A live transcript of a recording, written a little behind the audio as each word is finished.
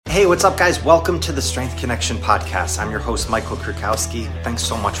Hey, what's up, guys? Welcome to the Strength Connection podcast. I'm your host, Michael Krukowski. Thanks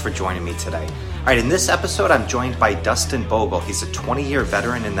so much for joining me today. All right, in this episode, I'm joined by Dustin Bogle. He's a 20-year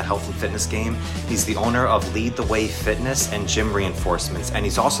veteran in the health and fitness game. He's the owner of Lead the Way Fitness and Gym Reinforcements, and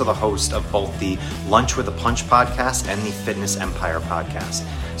he's also the host of both the Lunch with a Punch podcast and the Fitness Empire podcast.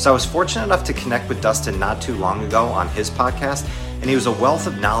 So I was fortunate enough to connect with Dustin not too long ago on his podcast, and he was a wealth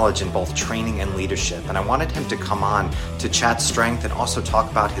of knowledge in both training and leadership. And I wanted him to come on to chat strength and also talk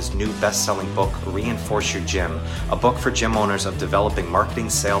about his new best-selling book, Reinforce Your Gym, a book for gym owners of developing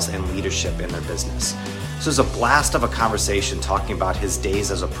marketing, sales, and leadership in their business. This was a blast of a conversation talking about his days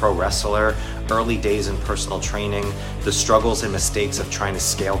as a pro wrestler, early days in personal training, the struggles and mistakes of trying to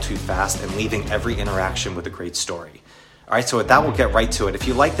scale too fast, and leaving every interaction with a great story. All right, so with that, we'll get right to it. If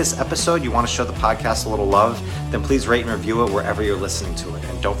you like this episode, you want to show the podcast a little love, then please rate and review it wherever you're listening to it.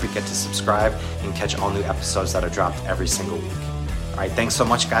 And don't forget to subscribe and catch all new episodes that are dropped every single week. All right, thanks so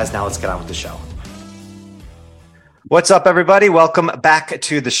much, guys. Now let's get on with the show. What's up, everybody? Welcome back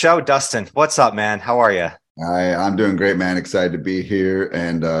to the show. Dustin, what's up, man? How are you? I'm doing great, man. Excited to be here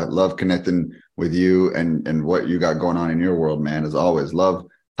and love connecting with you and what you got going on in your world, man. As always, love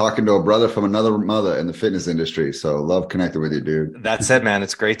talking to a brother from another mother in the fitness industry. So love connecting with you, dude. That's it, man.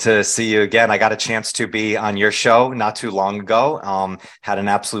 It's great to see you again. I got a chance to be on your show not too long ago. Had an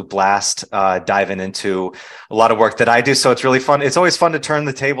absolute blast diving into a lot of work that I do. So it's really fun. It's always fun to turn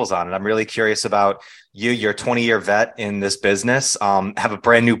the tables on it. I'm really curious about you. You're a 20-year vet in this business. Have a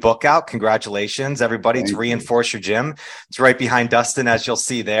brand new book out. Congratulations, everybody. It's Reinforce Your Gym. It's right behind Dustin, as you'll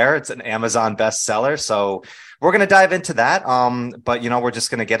see there. It's an Amazon bestseller. So we're going to dive into that. But, we're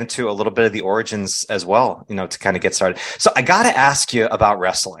just going to get into a little bit of the origins as well, to kind of get started. So I got to ask you about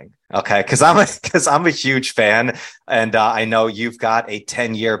wrestling. Okay. Cause I'm a huge fan. And I know you've got a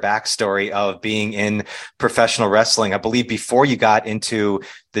 10-year backstory of being in professional wrestling. I believe before you got into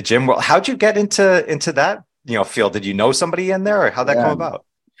the gym world, how'd you get into that, field? Did you know somebody in there, or how'd that come about?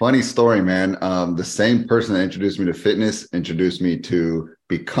 Funny story, man. The same person that introduced me to fitness introduced me to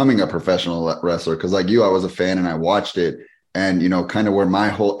becoming a professional wrestler. Cause like you, I was a fan and I watched it. And, kind of where my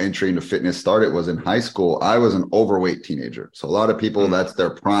whole entry into fitness started was in high school. I was an overweight teenager. So a lot of people, that's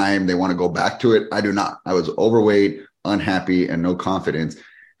their prime. They want to go back to it. I do not. I was overweight, unhappy, and no confidence.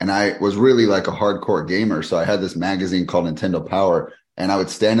 And I was really like a hardcore gamer. So I had this magazine called Nintendo Power, and I would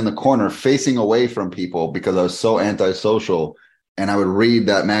stand in the corner facing away from people because I was so antisocial. And I would read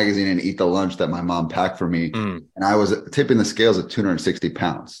that magazine and eat the lunch that my mom packed for me. And I was tipping the scales at 260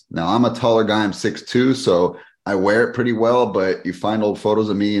 pounds. Now I'm a taller guy. I'm 6'2". So I wear it pretty well, but you find old photos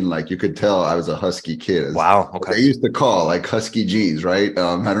of me and like you could tell I was a husky kid. Wow. Okay. They used to call like husky jeans, right?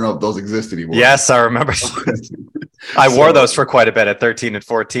 I don't know if those exist anymore. Yes, I remember. I wore those for quite a bit at 13 and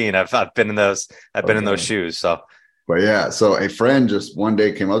 14. I've been in those. I've been in those shoes. So. But yeah, so a friend just one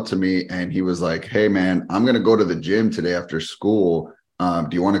day came up to me and he was like, "Hey man, I'm going to go to the gym today after school. Do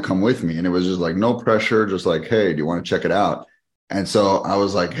you want to come with me?" And it was just like, no pressure. Just like, "Hey, do you want to check it out?" And so I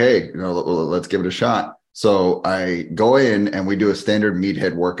was like, "Hey, let's give it a shot." So I go in and we do a standard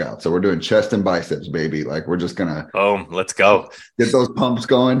meathead workout. So we're doing chest and biceps, baby. Like we're just going to let's go get those pumps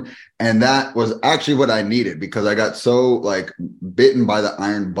going. And that was actually what I needed because I got so like bitten by the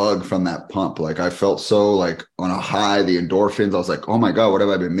iron bug from that pump. Like I felt so like on a high, the endorphins. I was like, oh my God, what have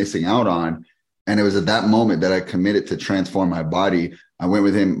I been missing out on? And it was at that moment that I committed to transform my body. I went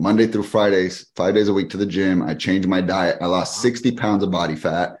with him Monday through Fridays, 5 days a week to the gym. I changed my diet. I lost 60 pounds of body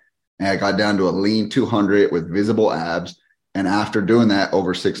fat. And I got down to a lean 200 with visible abs. And after doing that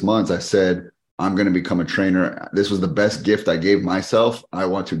over 6 months, I said, I'm going to become a trainer. This was the best gift I gave myself. I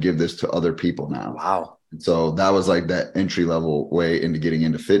want to give this to other people now. Wow. And so that was like that entry level way into getting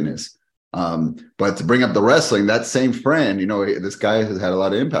into fitness. But to bring up the wrestling, that same friend, this guy has had a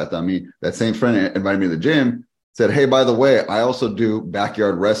lot of impact on me. That same friend invited me to the gym, said, "Hey, by the way, I also do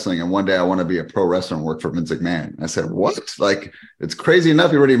backyard wrestling. And one day I want to be a pro wrestler and work for Vince McMahon." I said, "What? Like, it's crazy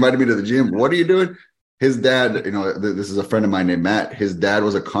enough. You already invited me to the gym. What are you doing?" His dad, this is a friend of mine named Matt. His dad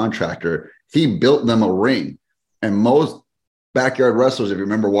was a contractor. He built them a ring. And most backyard wrestlers, if you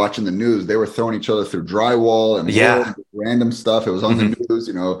remember watching the news, they were throwing each other through drywall and random stuff. It was on the news,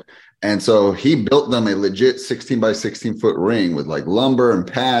 And so he built them a legit 16 by 16 foot ring with like lumber and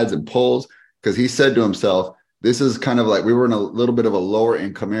pads and poles because he said to himself, this is kind of like we were in a little bit of a lower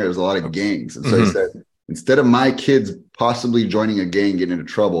income area. There's a lot of gangs. And so he said, instead of my kids possibly joining a gang, getting into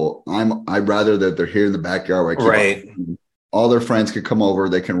trouble, I'd rather that they're here in the backyard where I keep all their friends could come over.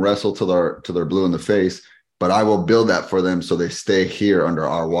 They can wrestle till they're blue in the face, but I will build that for them so they stay here under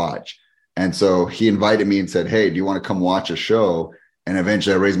our watch. And so he invited me and said, "Hey, do you want to come watch a show?" And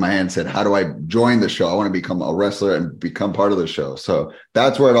eventually I raised my hand and said, how do I join the show? I want to become a wrestler and become part of the show. So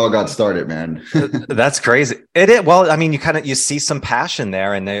that's where it all got started, man. That's crazy. It is. Well, I mean, you see some passion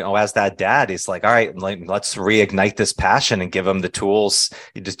there, and as that dad, he's like, all right, let's reignite this passion and give him the tools.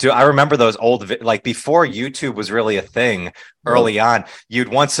 You just do. I remember those old, like before YouTube was really a thing early on, you'd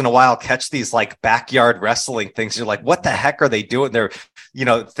once in a while catch these like backyard wrestling things. You're like, what the heck are they doing? They're,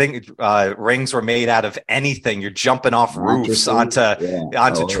 rings were made out of anything. You're jumping off roofs onto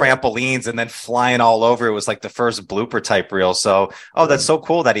trampolines and then flying all over. It was like the first blooper type reel. So, that's so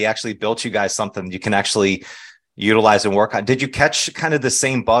cool that he actually built you guys something you can actually utilize and work on. Did you catch kind of the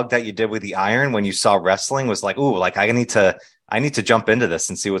same bug that you did with the iron when you saw wrestling? Was like, ooh, like I need to jump into this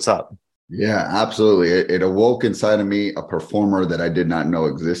and see what's up. Yeah, absolutely. It awoke inside of me a performer that I did not know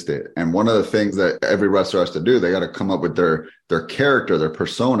existed. And one of the things that every wrestler has to do, they got to come up with their character, their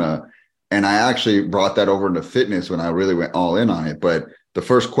persona. And I actually brought that over into fitness when I really went all in on it. But the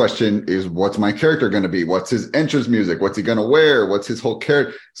first question is, what's my character going to be? What's his entrance music? What's he going to wear? What's his whole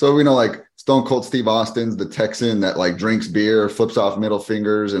character? So, like Stone Cold Steve Austin's the Texan that like drinks beer, flips off middle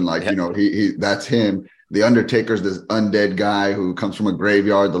fingers. And like, he that's him. The Undertaker's this undead guy who comes from a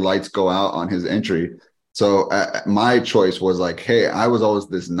graveyard. The lights go out on his entry. So my choice was like, hey, I was always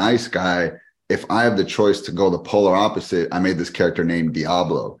this nice guy. If I have the choice to go the polar opposite, I made this character named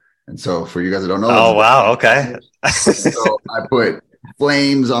Diablo. And so for you guys that don't know. Oh, wow. Okay. So I put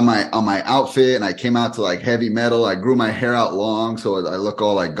flames on my outfit and I came out to like heavy metal. I grew my hair out long so I look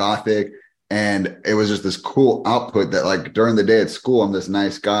all like gothic. And it was just this cool output that like during the day at school, I'm this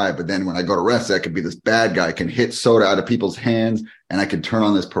nice guy. But then when I go to wrestle, I could be this bad guy. I can hit soda out of people's hands and I could turn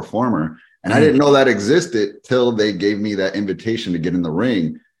on this performer. And I didn't know that existed till they gave me that invitation to get in the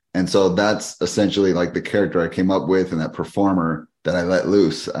ring. And so that's essentially like the character I came up with and that performer that I let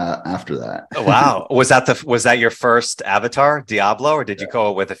loose after that. Wow. Was that your first avatar, Diablo, or did you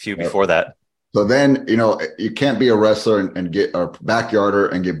go with a few before that? So then, you can't be a wrestler and get a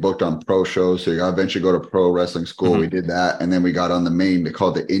backyarder and get booked on pro shows. So you got to eventually go to pro wrestling school. We did that. And then we got on the main, they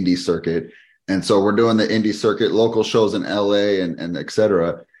call it the indie circuit. And so we're doing the indie circuit, local shows in LA and et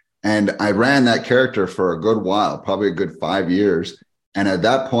cetera. And I ran that character for a good while, probably a good 5 years. And at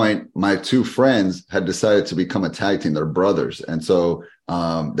that point, my two friends had decided to become a tag team. They're brothers. And so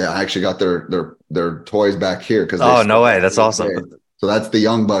they actually got their toys back here. Oh, no way. That's awesome. So that's the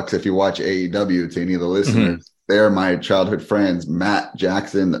Young Bucks. If you watch AEW, to any of the listeners, they're my childhood friends. Matt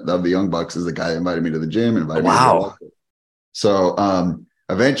Jackson of the Young Bucks is the guy that invited me to the gym and invited me to the So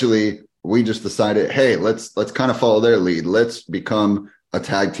eventually we just decided, hey, let's kind of follow their lead. Let's become a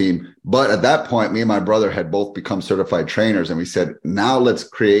tag team. But at that point, me and my brother had both become certified trainers. And we said, now let's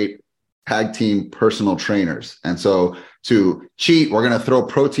create tag team personal trainers. And so to cheat, we're going to throw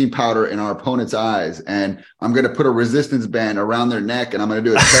protein powder in our opponent's eyes. And I'm going to put a resistance band around their neck. And I'm going to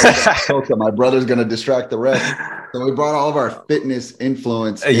do a choke. My brother's going to distract the ref. So we brought all of our fitness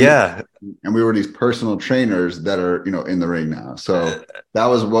influence. And we were these personal trainers that are, in the ring now. So that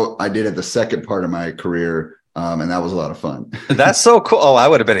was what I did at the second part of my career. And that was a lot of fun. That's so cool. Oh, I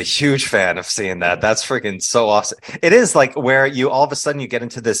would have been a huge fan of seeing that. That's freaking so awesome. It is like where you all of a sudden you get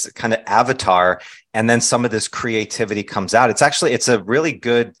into this kind of avatar and then some of this creativity comes out. It's a really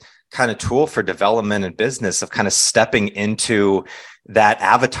good kind of tool for development and business of kind of stepping into that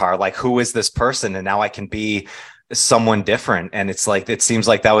avatar. Like, who is this person? And now I can be someone different. And it's like, it seems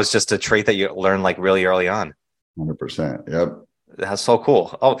like that was just a trait that you learned like really early on. 100%. Yep. That's so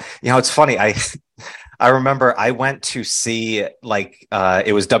cool. Oh, it's funny. I remember I went to see it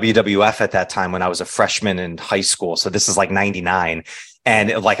was WWF at that time when I was a freshman in high school. So this is like 99.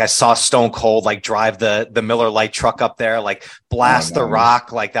 And I saw Stone Cold drive the Miller Lite truck up there, blast the Rock.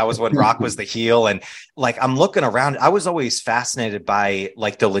 That was when Rock was the heel. And I'm looking around. I was always fascinated by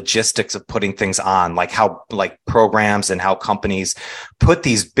the logistics of putting things on, how programs and how companies put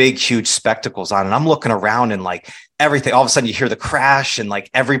these big, huge spectacles on. And I'm looking around and everything, all of a sudden you hear the crash and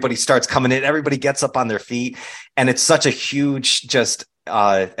everybody starts coming in, everybody gets up on their feet. And it's such a huge just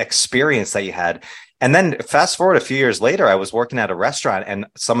experience that you had. And then fast forward a few years later, I was working at a restaurant and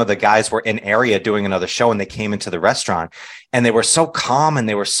some of the guys were in area doing another show and they came into the restaurant and they were so calm and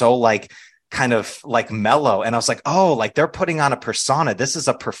they were so kind of mellow. And I was like, oh, they're putting on a persona. This is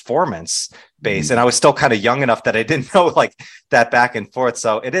a performance base. Mm-hmm. And I was still kind of young enough that I didn't know that back and forth.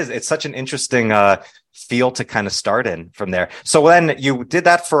 So it's such an interesting feel to kind of start in from there. So then you did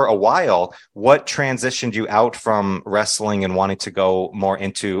that for a while. What transitioned you out from wrestling and wanting to go more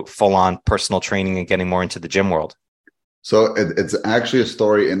into full-on personal training and getting more into the gym world? So it's actually a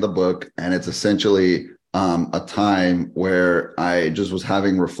story in the book, and it's essentially a time where I just was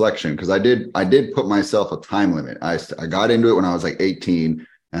having reflection, because I did put myself a time limit. I got into it when I was like 18,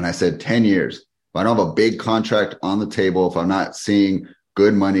 and I said 10 years. If I don't have a big contract on the table, if I'm not seeing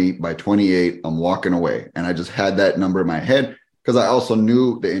good money by 28, I'm walking away. And I just had that number in my head because I also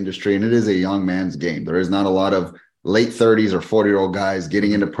knew the industry, and it is a young man's game. There is not a lot of late 30s or 40-year-old guys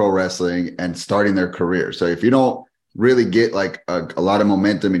getting into pro wrestling and starting their career. So if you don't really get like a lot of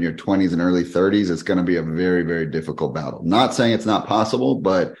momentum in your 20s and early 30s, it's going to be a very, very difficult battle. Not saying it's not possible,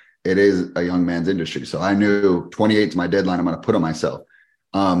 but it is a young man's industry. So I knew 28 is my deadline. I'm going to put on myself.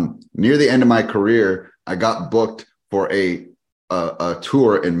 Near the end of my career, I got booked for a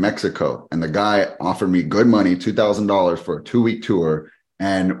tour in Mexico, and the guy offered me good money, $2,000 for a 2-week tour.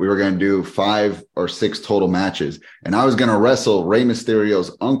 And we were going to do 5 or 6 total matches. And I was going to wrestle Rey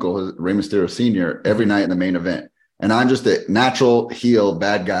Mysterio's uncle, Rey Mysterio Sr., every night in the main event. And I'm just a natural heel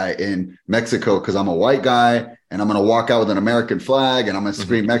bad guy in Mexico because I'm a white guy, and I'm going to walk out with an American flag, and I'm going to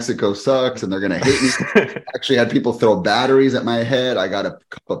scream Mexico sucks, and they're going to hate me. Actually had people throw batteries at my head. I got a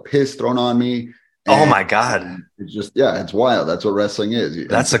cup of piss thrown on me. Oh my God. It's just, it's wild. That's what wrestling is.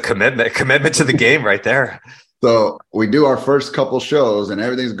 That's a commitment to the game right there. So we do our first couple shows and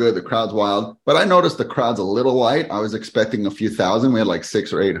everything's good. The crowd's wild, but I noticed the crowd's a little light. I was expecting a few thousand. We had like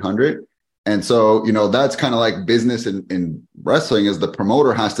 600 or 800. And so, that's kind of like business in wrestling, is the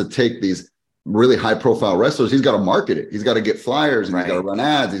promoter has to take these really high profile wrestlers. He's got to market it. He's got to get flyers, and he's got to run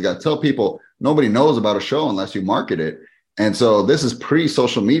ads. He's got to tell people. Nobody knows about a show unless you market it. And so this is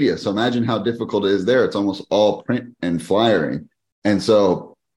pre-social media. So imagine how difficult it is there. It's almost all print and flyering. And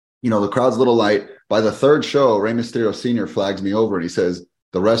so, the crowd's a little light. By the third show, Rey Mysterio Sr. flags me over, and he says,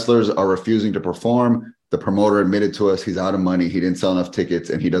 the wrestlers are refusing to perform. The promoter admitted to us he's out of money. He didn't sell enough tickets,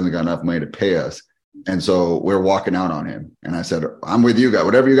 and he doesn't got enough money to pay us. And so we're walking out on him. And I said, I'm with you guys.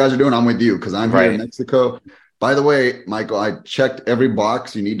 Whatever you guys are doing, I'm with you, because I'm here in Mexico. By the way, Michael, I checked every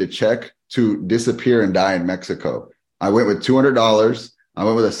box you need to check to disappear and die in Mexico. I went with $200. I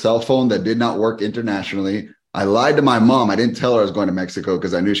went with a cell phone that did not work internationally. I lied to my mom. I didn't tell her I was going to Mexico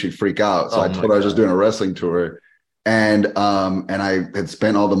because I knew she'd freak out. So I told her I was just doing a wrestling tour. And I had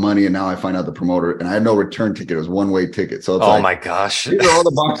spent all the money, and now I find out the promoter, and I had no return ticket. It was one-way ticket. So it's my gosh. These are all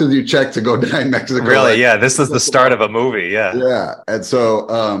the boxes you check to go die in Mexico. Really? Yeah. This is the start of a movie. Yeah. Yeah. And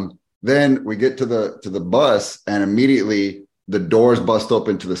so then we get to the bus, and immediately the doors bust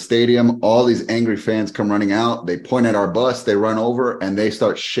open to the stadium. All these angry fans come running out. They point at our bus, they run over, and they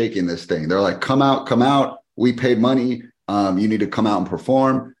start shaking this thing. They're like, come out, come out. We paid money. You need to come out and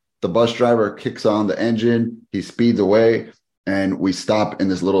perform. The bus driver kicks on the engine. He speeds away, and we stop in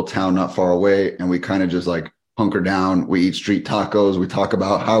this little town not far away, and we kind of just like hunker down. We eat street tacos. We talk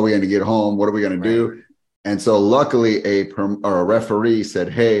about how are we going to get home? What are we going to do? And so luckily a referee said,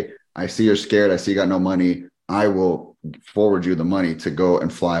 hey, I see you're scared. I see you got no money. I will forward you the money to go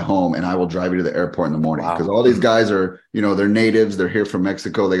and fly home, and I will drive you to the airport in the morning. Because all these guys are, they're natives. They're here from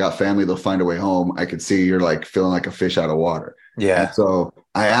Mexico. They got family. They'll find a way home. I could see you're like feeling like a fish out of water. Yeah. And so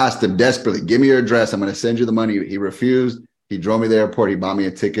I asked him desperately, give me your address. I'm going to send you the money. He refused. He drove me to the airport. He bought me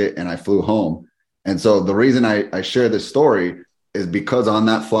a ticket, and I flew home. And so the reason I share this story is because on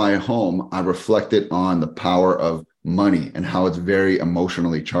that flight home, I reflected on the power of money and how it's very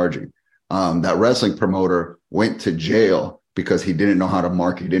emotionally charging. That wrestling promoter went to jail because he didn't know how to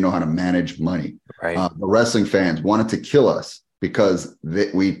market. He didn't know how to manage money. Right. The wrestling fans wanted to kill us because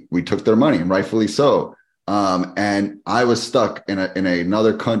we took their money, and rightfully so. And I was stuck in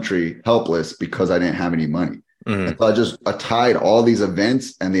another country, helpless, because I didn't have any money. And so I tied all these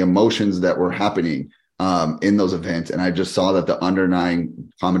events and the emotions that were happening in those events. And I just saw that the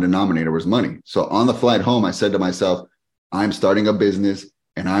underlying common denominator was money. So on the flight home, I said to myself, I'm starting a business,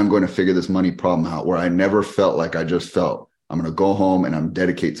 and I'm going to figure this money problem out, where I never felt like I just felt. I'm going to go home, and I'm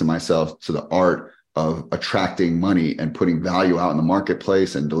dedicate to myself to the art of attracting money and putting value out in the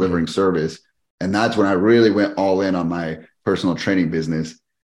marketplace and delivering service. And that's when I really went all in on my personal training business.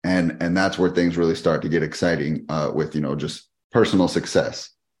 And that's where things really start to get exciting with, just personal success.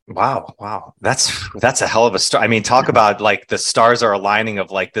 Wow. That's a hell of a story. I mean, talk about like the stars are aligning of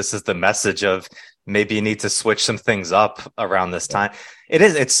like, this is the message of maybe you need to switch some things up around this time.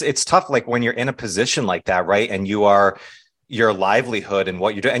 It's tough. Like when you're in a position like that, right. And you are your livelihood and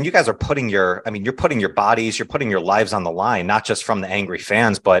what you do. And you guys are putting you're putting your bodies, you're putting your lives on the line, not just from the angry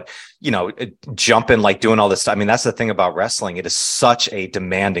fans, but, jumping, like doing all this stuff. I mean, that's the thing about wrestling. It is such a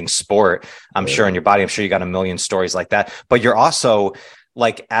demanding sport. I'm sure in your body, I'm sure you got a million stories like that, but you're also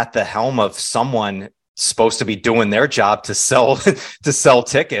like at the helm of someone supposed to be doing their job to sell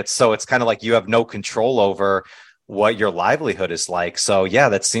tickets. So it's kind of like you have no control over what your livelihood is like. So yeah,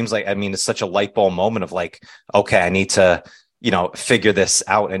 that seems like, I mean, it's such a light bulb moment of like, okay, I need to, figure this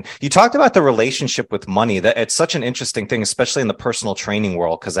out. And you talked about the relationship with money. That it's such an interesting thing, especially in the personal training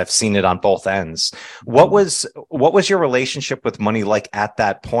world, because I've seen it on both ends. What was your relationship with money like at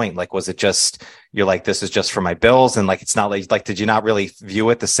that point? Like, was it just, you're like, this is just for my bills, and like, it's not like, did you not really view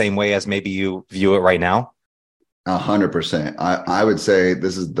it the same way as maybe you view it right now? 100%. I would say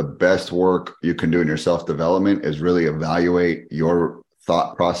this is the best work you can do in your self-development, is really evaluate your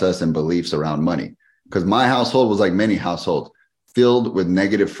thought process and beliefs around money. Because my household was like many households, filled with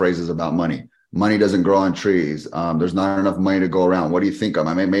negative phrases about money. Money doesn't grow on trees. There's not enough money to go around. What do you think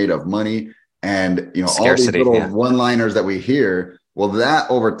I'm made of? Money. And, Scarcity, all these little one-liners that we hear, well, that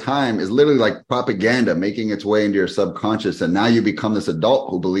over time is literally like propaganda making its way into your subconscious. And now you become this adult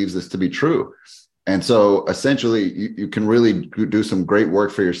who believes this to be true. And so essentially, you can really do some great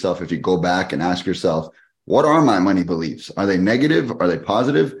work for yourself if you go back and ask yourself, what are my money beliefs? Are they negative? Are they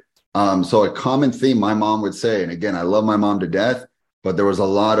positive? So a common theme my mom would say, and again, I love my mom to death, but there was a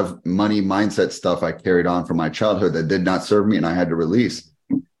lot of money mindset stuff I carried on from my childhood that did not serve me and I had to release.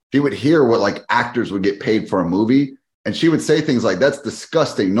 She would hear what like actors would get paid for a movie, and she would say things like, that's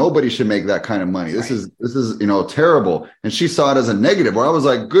disgusting. Nobody should make that kind of money. This is terrible. And she saw it as a negative, where I was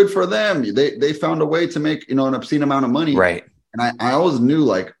like, good for them. They found a way to make, an obscene amount of money. Right. And I always knew,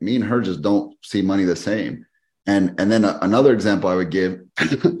 like, me and her just don't see money the same. And then another example I would give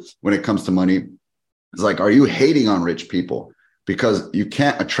when it comes to money is like, are you hating on rich people? Because you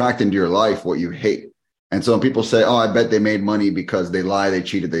can't attract into your life what you hate. And so when people say, oh, I bet they made money because they lie, they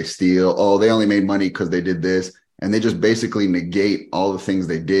cheated, they steal. Oh, they only made money because they did this. And they just basically negate all the things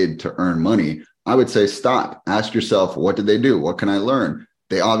they did to earn money. I would say, stop, ask yourself, what did they do? What can I learn?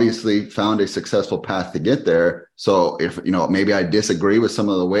 They obviously found a successful path to get there. So if, maybe I disagree with some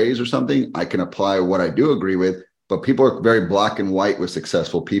of the ways or something, I can apply what I do agree with. But people are very black and white with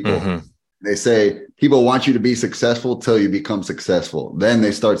successful people. Mm-hmm. They say people want you to be successful till you become successful. Then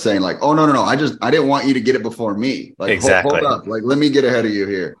they start saying like, oh, no, I didn't want you to get it before me. Like, exactly. Hold up. Like, let me get ahead of you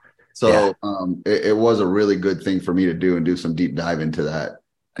here. So it was a really good thing for me to do and do some deep dive into that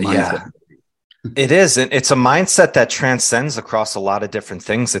mindset. Yeah. It is. And it's a mindset that transcends across a lot of different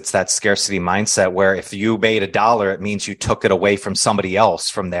things. It's that scarcity mindset where if you made $1, it means you took it away from somebody else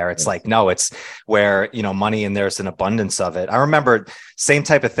from there. It's like, no, it's where, money and there's an abundance of it. I remember same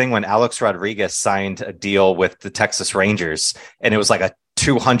type of thing when Alex Rodriguez signed a deal with the Texas Rangers, and it was like a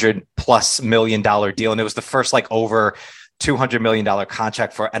 $200+ million deal. And it was the first like over $200 million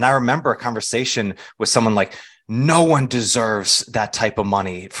contract and I remember a conversation with someone like, no one deserves that type of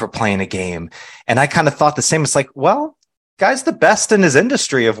money for playing a game. And I kind of thought the same. It's like, well, guy's the best in his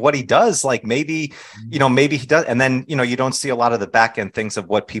industry of what he does. Like maybe he does. And then, you don't see a lot of the back end things of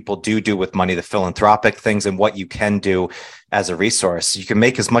what people do with money, the philanthropic things and what you can do as a resource. You can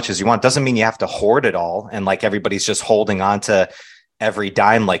make as much as you want. Doesn't mean you have to hoard it all. And like everybody's just holding on to every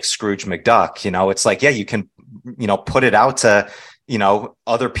dime like Scrooge McDuck. It's like, yeah, you can, put it out to,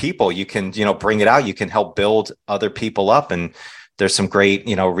 other people. You can, bring it out. You can help build other people up. And there's some great,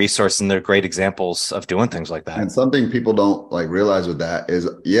 resources, and they're great examples of doing things like that. And something people don't like realize with that is,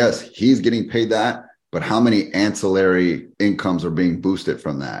 yes, he's getting paid that, but how many ancillary incomes are being boosted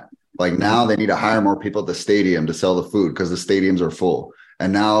from that? Like now they need to hire more people at the stadium to sell the food because the stadiums are full.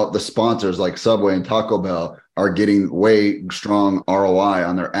 And now the sponsors like Subway and Taco Bell are getting way strong ROI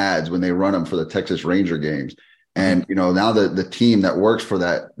on their ads when they run them for the Texas Ranger games. And, now the team that works for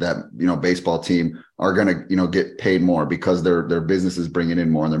that baseball team are going to, get paid more because their business is bringing in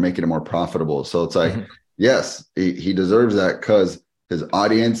more and they're making it more profitable. So it's like, yes, he deserves that because his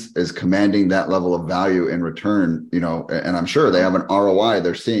audience is commanding that level of value in return, and I'm sure they have an ROI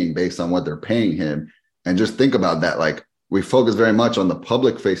they're seeing based on what they're paying him. And just think about that. Like we focus very much on the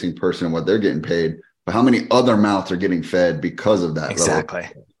public facing person and what they're getting paid, but how many other mouths are getting fed because of that? Exactly.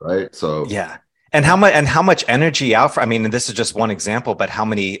 Level, right. So, yeah. And how much energy out for, I mean, and this is just one example, but how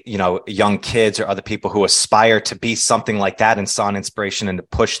many, young kids or other people who aspire to be something like that and saw an inspiration and to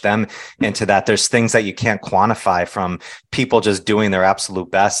push them into that. There's things that you can't quantify from people just doing their absolute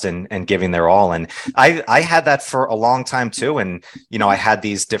best and giving their all. And I had that for a long time too. And, I had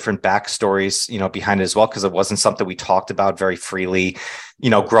these different backstories, behind it as well, because it wasn't something we talked about very freely.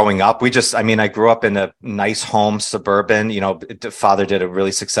 Growing up, I grew up in a nice home, suburban, the father did a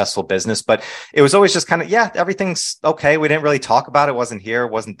really successful business, but it was always just kind of, yeah, everything's okay. We didn't really talk about it. Wasn't here,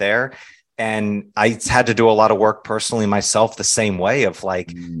 wasn't there. And I had to do a lot of work personally myself, the same way of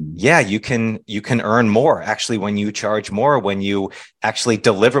like, yeah, you can earn more actually when you charge more, when you actually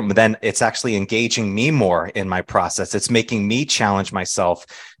deliver, then it's actually engaging me more in my process. It's making me challenge myself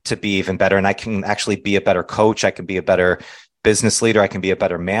to be even better. And I can actually be a better coach. I can be a better business leader. I can be a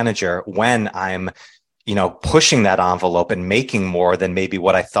better manager when I'm, pushing that envelope and making more than maybe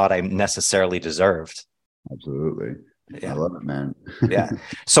what I thought I necessarily deserved. Absolutely. Yeah. I love it, man. Yeah.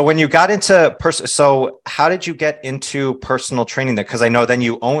 So when you got into so how did you get into personal training then? Because I know then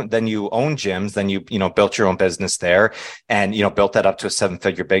you own gyms, then you built your own business there, and built that up to a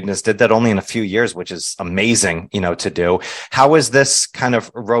 7-figure business. Did that only in a few years, which is amazing, to do. How was this kind of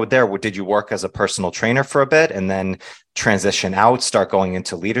road there? Did you work as a personal trainer for a bit and then transition out, start going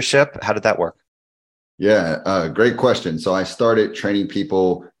into leadership? How did that work? Yeah, great question. So I started training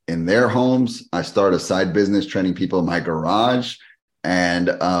people in their homes. I started a side business training people in my garage, and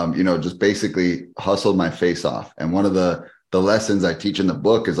just basically hustled my face off. And one of the lessons I teach in the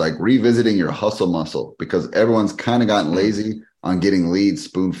book is like revisiting your hustle muscle, because everyone's kind of gotten lazy on getting leads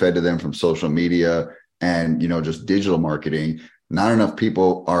spoon fed to them from social media and just digital marketing. Not enough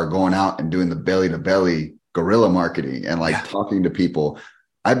people are going out and doing the belly to belly guerrilla marketing and talking to people.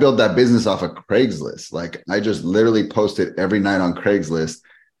 I built that business off of Craigslist. Like I just literally posted every night on Craigslist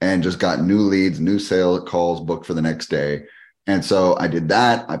and just got new leads, new sale calls booked for the next day. And so I did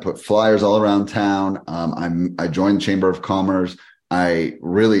that. I put flyers all around town. I joined Chamber of Commerce. I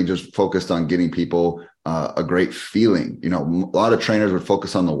really just focused on getting people a great feeling. A lot of trainers would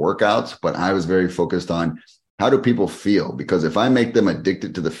focus on the workouts, but I was very focused on how do people feel? Because if I make them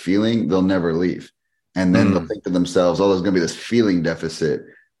addicted to the feeling, they'll never leave. And then they'll think to themselves, oh, there's going to be this feeling deficit.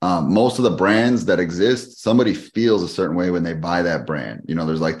 Most of the brands that exist, somebody feels a certain way when they buy that brand.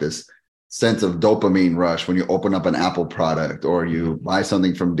 There's like this sense of dopamine rush when you open up an Apple product or you buy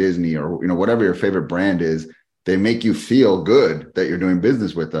something from Disney or, whatever your favorite brand is. They make you feel good that you're doing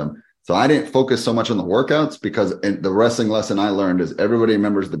business with them. So I didn't focus so much on the workouts, because the wrestling lesson I learned is everybody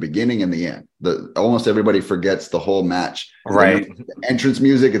remembers the beginning and the end. Almost everybody forgets the whole match. Right. The entrance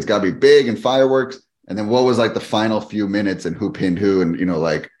music, it's got to be big and fireworks. And then what was like the final few minutes and who pinned who? And,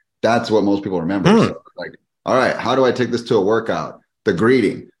 that's what most people remember. So all right, how do I take this to a workout? The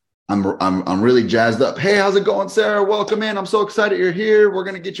greeting. I'm really jazzed up. Hey, how's it going, Sarah? Welcome in. I'm so excited you're here. We're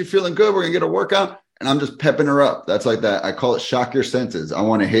going to get you feeling good. We're going to get a workout. And I'm just pepping her up. That's like that. I call it shock your senses. I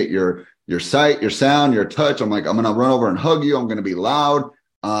want to hit your sight, your sound, your touch. I'm going to run over and hug you. I'm going to be loud.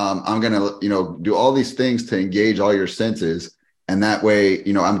 I'm going to, do all these things to engage all your senses. And that way,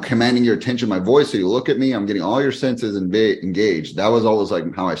 I'm commanding your attention, my voice. So you look at me, I'm getting all your senses engaged. That was always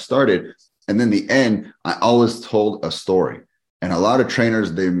like how I started. And then the end, I always told a story. And a lot of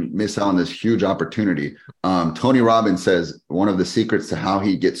trainers, they miss out on this huge opportunity. Tony Robbins says one of the secrets to how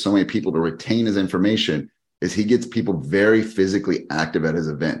he gets so many people to retain his information is he gets people very physically active at his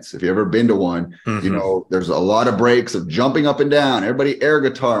events. If you've ever been to one, there's a lot of breaks of jumping up and down, everybody air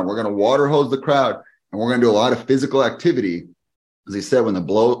guitar, and we're going to water hose the crowd. And we're going to do a lot of physical activity. As he said, when the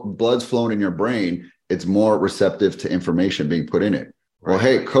blood's flowing in your brain, it's more receptive to information being put in it. Right. Well,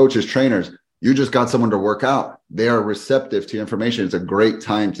 hey, coaches, trainers, you just got someone to work out. They are receptive to information. It's a great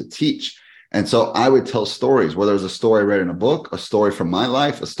time to teach. And so I would tell stories, whether it was a story I read in a book, a story from my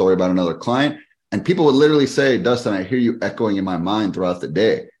life, a story about another client. And people would literally say, Dustin, I hear you echoing in my mind throughout the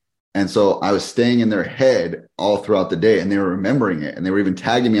day. And so I was staying in their head all throughout the day, and they were remembering it. And they were even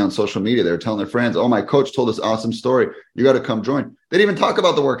tagging me on social media. They were telling their friends, oh, my coach told this awesome story. You got to come join. They didn't even talk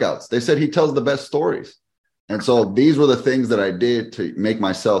about the workouts. They said he tells the best stories. And so these were the things that I did to make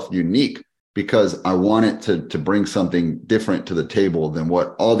myself unique, because I wanted to bring something different to the table than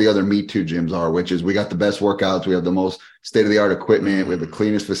what all the other Me Too gyms are, which is we got the best workouts. We have the most state-of-the-art equipment. We have the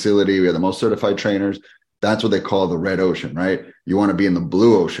cleanest facility. We have the most certified trainers. That's what they call the red ocean, right? You want to be in the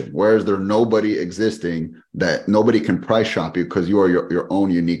blue ocean. Where is there nobody existing that nobody can price shop you, because you are your own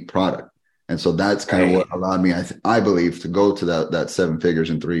unique product. And so that's kind of what allowed me, I believe, to go to that 7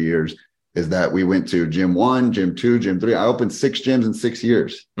 figures in 3 years, is that we went to gym 1, gym 2, gym 3. I opened 6 gyms in 6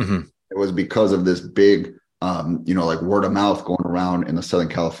 years. Mm-hmm. It was because of this big, like word of mouth going around in the Southern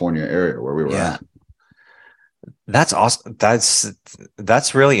California area where we were at. That's awesome.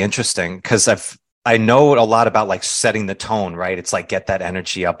 That's really interesting, because I know a lot about like setting the tone, right? It's like get that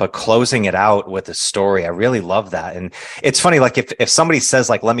energy up, but closing it out with a story. I really love that. And it's funny, like if somebody says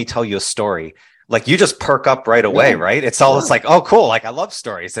like, let me tell you a story, like you just perk up right away, right? It's all, it's like, oh, cool. Like I love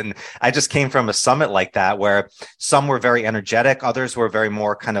stories. And I just came from a summit like that, where some were very energetic. Others were very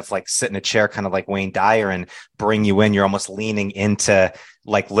more kind of like sit in a chair, kind of like Wayne Dyer, and bring you in. You're almost leaning into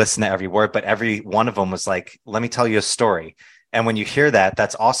like, listen to every word, but every one of them was like, let me tell you a story. And when you hear that,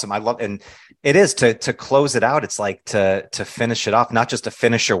 that's awesome. I love, and it is to close it out. It's like to finish it off, not just to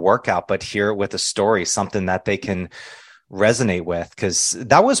finish your workout, but hear it with a story, something that they can resonate with. Because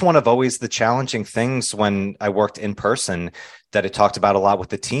that was one of always the challenging things when I worked in person that I talked about a lot with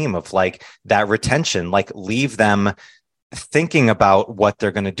the team, of like that retention, like leave them thinking about what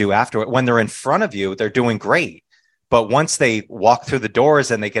they're going to do after. When they're in front of you, they're doing great. But once they walk through the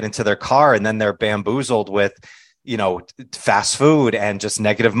doors and they get into their car, and then they're bamboozled with, fast food and just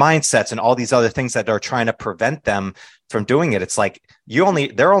negative mindsets and all these other things that are trying to prevent them from doing it. It's like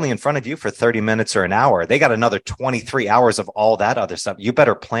they're only in front of you for 30 minutes or an hour. They got another 23 hours of all that other stuff. You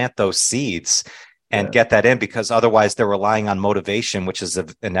better plant those seeds and get that in, because otherwise they're relying on motivation, which is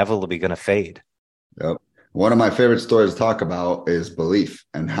inevitably going to fade. Yep. One of my favorite stories to talk about is belief,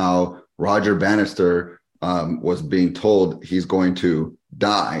 and how Roger Bannister was being told he's going to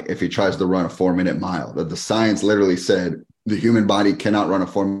die if he tries to run a 4-minute mile. That the science literally said the human body cannot run a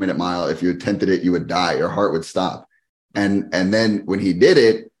 4-minute mile. If you attempted it, you would die. Your heart would stop. And then when he did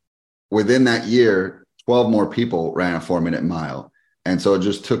it, within that year, 12 more people ran a 4-minute mile. And so it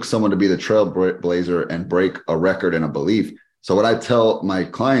just took someone to be the trailblazer and break a record and a belief. So what I tell my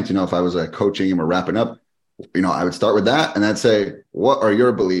clients, if I was coaching him or wrapping up, I would start with that, and I'd say, what are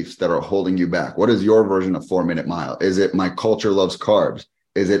your beliefs that are holding you back? What is your version of 4-minute mile? Is it my culture loves carbs?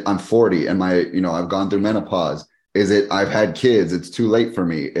 Is it I'm 40 and I've gone through menopause? Is it I've had kids, it's too late for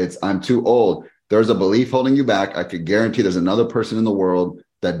me? It's I'm too old. There's a belief holding you back. I could guarantee there's another person in the world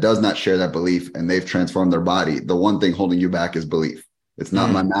that does not share that belief, and they've transformed their body. The one thing holding you back is belief. It's not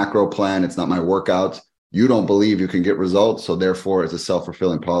my macro plan. It's not my workouts. You don't believe you can get results. So therefore it's a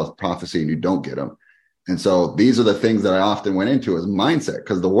self-fulfilling prophecy and you don't get them. And so these are the things that I often went into as mindset,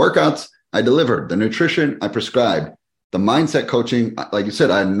 because the workouts I delivered, the nutrition I prescribed, the mindset coaching, like you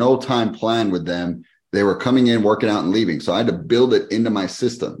said, I had no time planned with them. They were coming in, working out and leaving. So I had to build it into my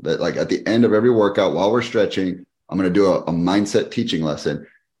system that, like, at the end of every workout, while we're stretching, I'm going to do a mindset teaching lesson.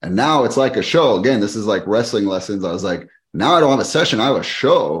 And now it's like a show. Again, this is like wrestling lessons. I was like, now I don't have a session. I have a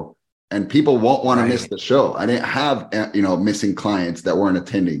show, and people won't want to miss the show. I didn't have, missing clients that weren't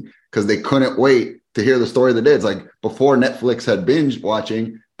attending because they couldn't wait to hear the story of the day. It's like before Netflix had binge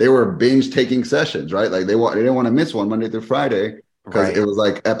watching, they were binge taking sessions, right? Like they didn't want to miss one Monday through Friday, because it was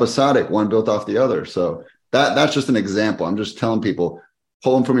like episodic, one built off the other. So that's just an example. I'm just telling people,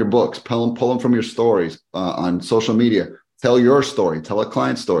 pull them from your books, pull them from your stories on social media. Tell your story, tell a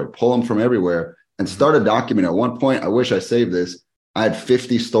client story, pull them from everywhere and start a document. At one point, I wish I saved this. I had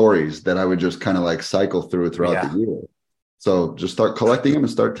 50 stories that I would just kind of like cycle throughout the year. So just start collecting them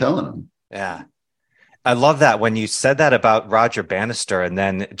and start telling them. Yeah. I love that when you said that about Roger Bannister, and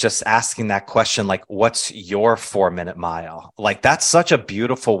then just asking that question, like, what's your 4-minute mile? Like, that's such a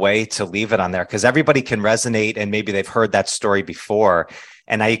beautiful way to leave it on there, because everybody can resonate, and maybe they've heard that story before.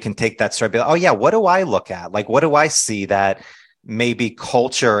 And now you can take that story and be like, oh yeah, what do I look at? Like, what do I see that maybe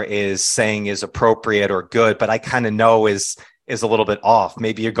culture is saying is appropriate or good, but I kind of know is a little bit off.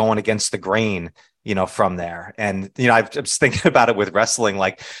 Maybe you're going against the grain, from there. And, I'm just thinking about it with wrestling,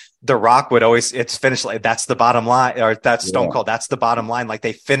 like, The Rock would always, it's finished like, that's the bottom line, or that's Stone Cold, that's the bottom line. Like,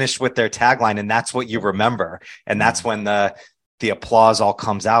 they finished with their tagline, and that's what you remember. And that's when the applause all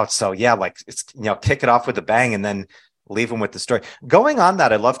comes out. So yeah, like, it's, kick it off with a bang and then leave them with the story. Going on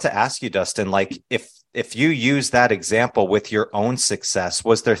that, I'd love to ask you, Dustin, like, if you use that example with your own success,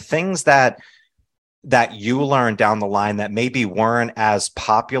 was there things that you learned down the line that maybe weren't as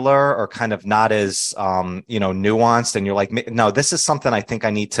popular or kind of not as, nuanced, and you're like, no, this is something I think I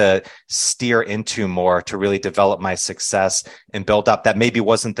need to steer into more to really develop my success and build up, that maybe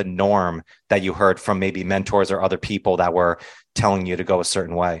wasn't the norm that you heard from maybe mentors or other people that were telling you to go a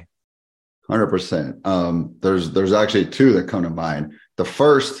certain way? 100%. There's actually two that come to mind. The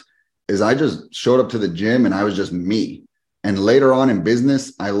first is I just showed up to the gym and I was just me. And later on in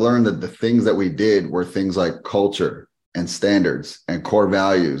business, I learned that the things that we did were things like culture and standards and core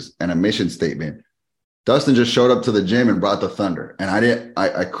values and a mission statement. Dustin just showed up to the gym and brought the thunder. And I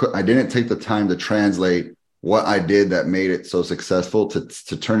didn't take the time to translate what I did that made it so successful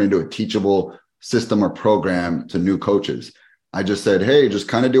to turn into a teachable system or program to new coaches. I just said, hey, just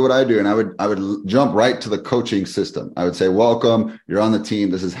kind of do what I do. And I would jump right to the coaching system. I would say, welcome, you're on the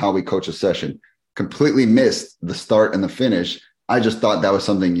team. This is how we coach a session. Completely missed the start and the finish. I just thought that was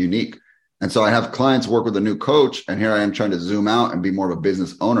something unique. And so I have clients work with a new coach, and here I am trying to zoom out and be more of a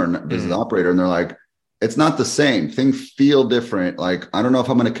business owner and business operator. And they're like, it's not the same. Things feel different. Like, I don't know if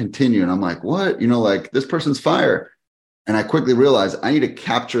I'm going to continue. And I'm like, what? Like, this person's fire. And I quickly realized I need to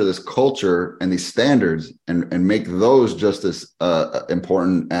capture this culture and these standards and make those just as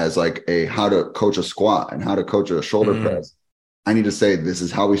important as like how to coach a squat and how to coach a shoulder press. I need to say, this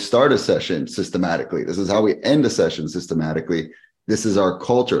is how we start a session systematically. This is how we end a session systematically. This is our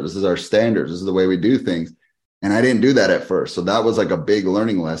culture. This is our standards. This is the way we do things. And I didn't do that at first. So that was like a big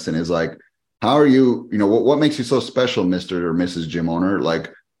learning lesson, is like, how are you, what makes you so special, Mr. or Mrs. Gym owner?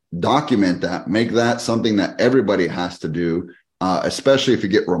 Like, document that, make that something that everybody has to do, especially if you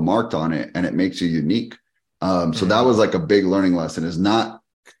get remarked on it and it makes you unique. So that was like a big learning lesson, is not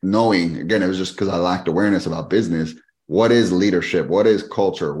knowing, again, it was just because I lacked awareness about business. What is leadership? What is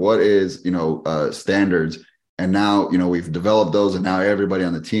culture? What is, standards? And now, we've developed those, and now everybody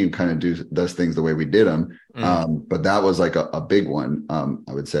on the team kind of does things the way we did them. But that was like a big one,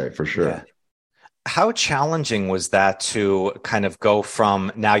 I would say, for sure. Yeah. How challenging was that to kind of go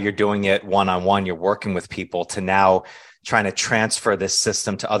from, now you're doing it one-on-one, you're working with people, to now trying to transfer this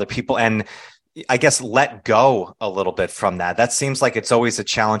system to other people and, I guess, let go a little bit from that? That seems like it's always a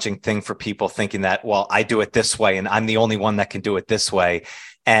challenging thing for people, thinking that, well, I do it this way and I'm the only one that can do it this way.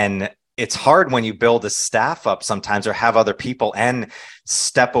 And it's hard when you build a staff up sometimes, or have other people, and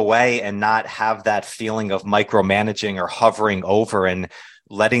step away and not have that feeling of micromanaging or hovering over, and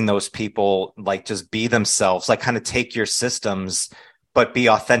letting those people like just be themselves, like kind of take your systems, but be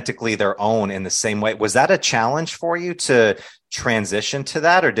authentically their own in the same way. Was that a challenge for you to transition to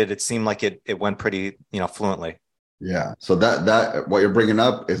that, or did it seem like it went pretty, fluently? Yeah. So that what you're bringing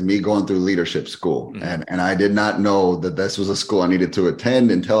up is me going through leadership school. And I did not know that this was a school I needed to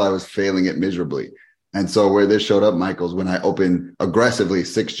attend until I was failing it miserably. And so where this showed up, Michael, is when I opened aggressively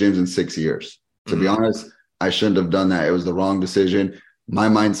 6 gyms in 6 years. To be honest, I shouldn't have done that. It was the wrong decision. My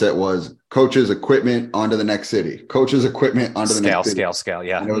mindset was coaches, equipment, onto the next city. Coaches, equipment, onto the next city. Scale.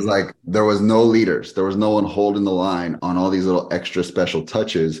 Yeah. And it was like, there was no leaders. There was no one holding the line on all these little extra special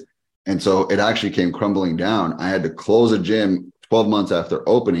touches. And so it actually came crumbling down. I had to close a gym 12 months after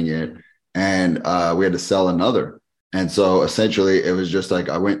opening it, and we had to sell another. And so essentially it was just like,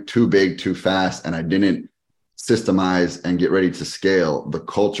 I went too big, too fast, and I didn't systemize and get ready to scale the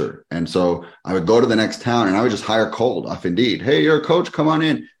culture. And so I would go to the next town and I would just hire cold off Indeed. Hey, you're a coach, come on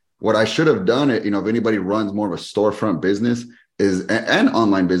in. What I should have done, if anybody runs more of a storefront business and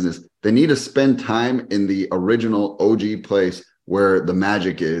online business, they need to spend time in the original OG place where the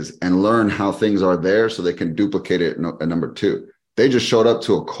magic is, and learn how things are there so they can duplicate it at number 2. They just showed up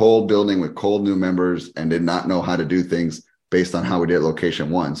to a cold building with cold new members and did not know how to do things based on how we did at location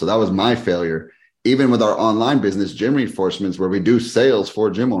 1. So that was my failure. Even with our online business, Gym Reinforcements, where we do sales for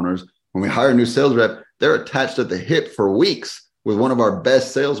gym owners, when we hire a new sales rep, they're attached at the hip for weeks with one of our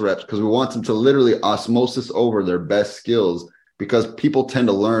best sales reps, because we want them to literally osmosis over their best skills, because people tend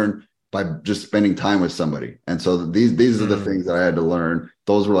to learn by just spending time with somebody. And so these are the things that I had to learn.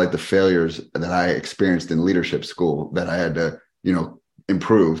 Those were like the failures that I experienced in leadership school that I had to,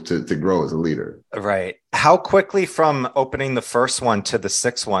 improve to grow as a leader. Right. How quickly from opening the first one to the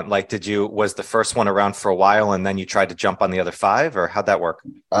 6th one, like was the first one around for a while and then you tried to jump on the other 5, or how'd that work?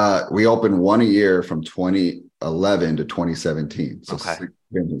 We opened 1 a year from 2011 to 2017. So okay. 6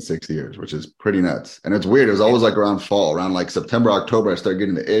 gyms in 6 years, which is pretty nuts. And it's weird. It was always like around fall, around like September, October, I started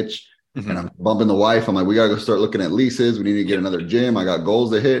getting the itch. And I'm bumping the wife. I'm like, we got to go start looking at leases. We need to get another gym. I got goals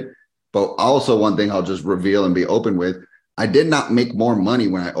to hit. But also, one thing I'll just reveal and be open with, I did not make more money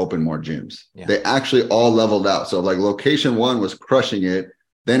when I opened more gyms. Yeah. They actually all leveled out. So like location 1 was crushing it.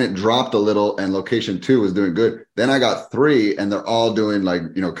 Then it dropped a little and location 2 was doing good. Then I got 3 and they're all doing like,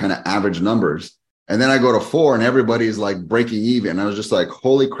 kind of average numbers. And then I go to 4 and everybody's like breaking even. I was just like,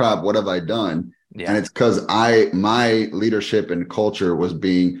 holy crap, what have I done? Yeah. And it's because my leadership and culture was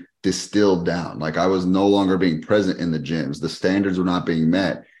being distilled down. Like I was no longer being present in the gyms. The standards were not being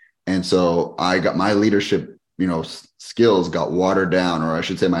met. And so I got my leadership, skills got watered down, or I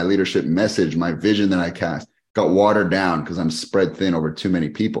should say my leadership message, my vision that I cast got watered down because I'm spread thin over too many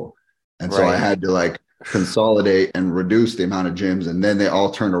people. And so I had to like consolidate and reduce the amount of gyms. And then they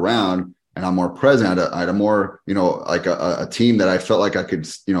all turned around and I'm more present. I had a more, like a team that I felt like I could,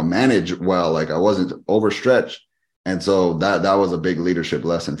 manage well, like I wasn't overstretched. And so that was a big leadership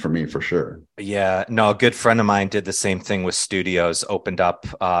lesson for me, for sure. Yeah, no, a good friend of mine did the same thing with studios, opened up,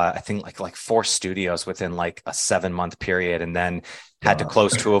 I think like 4 studios within like a 7-month period, and then had to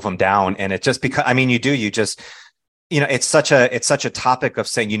close 2 of them down. And it just it's such a topic of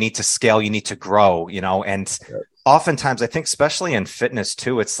saying you need to scale, you need to grow, and oftentimes I think, especially in fitness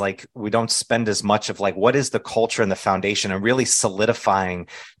too, it's like we don't spend as much of like, what is the culture and the foundation, and really solidifying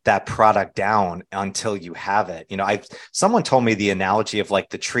that product down until you have it. Someone told me the analogy of like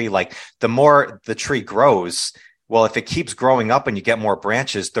the tree, like the more the tree grows, well, if it keeps growing up and you get more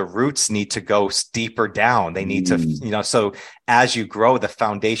branches, the roots need to go deeper down. They need to, so as you grow, the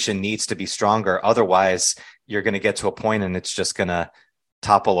foundation needs to be stronger. Otherwise, you're going to get to a point and it's just going to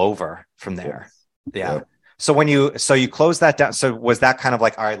topple over from there. Yeah. Yep. So you close that down. So was that kind of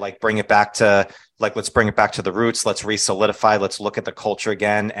like, all right, like bring it back to like, let's bring it back to the roots. Let's re-solidify. Let's look at the culture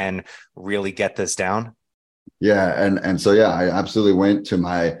again and really get this down. Yeah. And so, yeah, I absolutely went to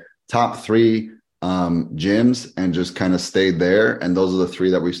my top 3 gyms and just kind of stayed there. And those are the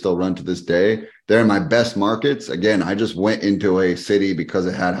 3 that we still run to this day. They're in my best markets. Again, I just went into a city because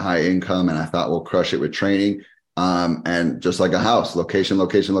it had high income and I thought we'll crush it with training. And just like a house, location.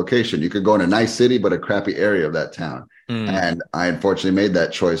 You could go in a nice city, but a crappy area of that town. And I unfortunately made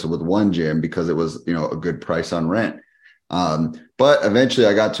that choice with one gym because it was, a good price on rent. But eventually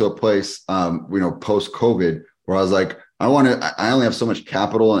I got to a place, post COVID where I was like, I only have so much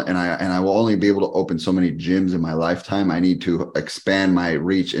capital and I will only be able to open so many gyms in my lifetime. I need to expand my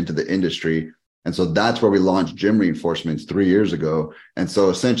reach into the industry. And so that's where we launched Gym Reinforcements 3 years ago. And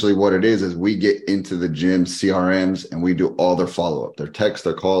so essentially what it is we get into the gym CRMs and we do all their follow-up, their texts,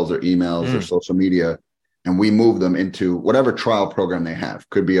 their calls, their emails, their social media, and we move them into whatever trial program they have.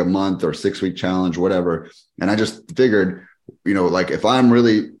 Could be a month or 6-week challenge, whatever. And I just figured, like if I'm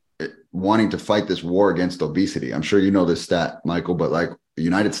really wanting to fight this war against obesity, I'm sure you know this stat, Michael, but like the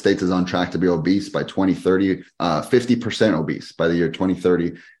United States is on track to be obese by 2030, 50% obese by the year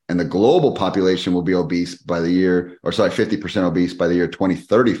 2030. And the global population will be obese by 50% obese by the year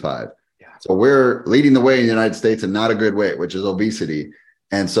 2035. Yeah. So we're leading the way in the United States and not a good way, which is obesity.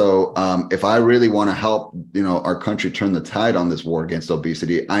 And so if I really want to help, our country turn the tide on this war against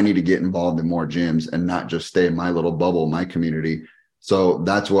obesity, I need to get involved in more gyms and not just stay in my little bubble, my community. So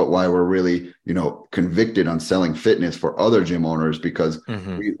that's why we're really, convicted on selling fitness for other gym owners, because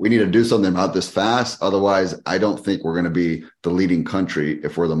we need to do something about this fast. Otherwise, I don't think we're going to be the leading country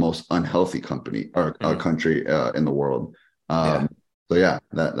if we're the most unhealthy company or country in the world. So yeah,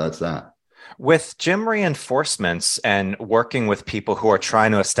 that's that. With gym reinforcements and working with people who are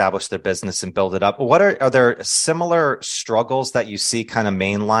trying to establish their business and build it up, what are there similar struggles that you see kind of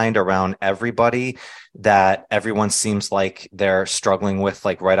mainlined around everybody that everyone seems like they're struggling with,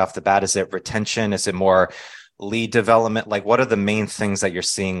 like right off the bat? Is it retention? Is it more lead development? Like what are the main things that you're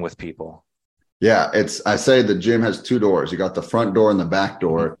seeing with people? Yeah, I say the gym has 2 doors. You got the front door and the back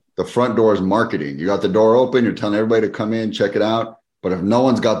door. The front door is marketing. You got the door open. You're telling everybody to come in, check it out. But if no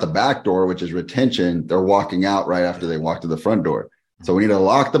one's got the back door, which is retention, they're walking out right after they walk to the front door. So we need to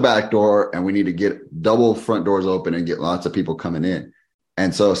lock the back door and we need to get double front doors open and get lots of people coming in.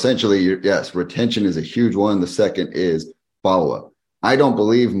 And so essentially, yes, retention is a huge one. The second is follow-up. I don't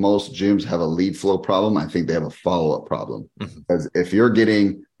believe most gyms have a lead flow problem. I think they have a follow-up problem. Because if you're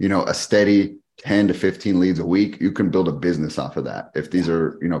getting, a steady 10 to 15 leads a week, you can build a business off of that. If these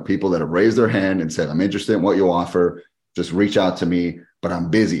are, people that have raised their hand and said, I'm interested in what you offer, just reach out to me, but I'm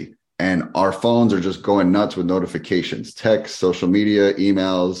busy. And our phones are just going nuts with notifications, text, social media,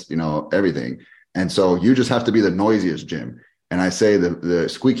 emails, everything. And so you just have to be the noisiest gym. And I say the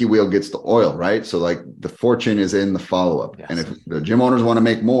squeaky wheel gets the oil, right? So like the fortune is in the follow-up. Yes. And if the gym owners want to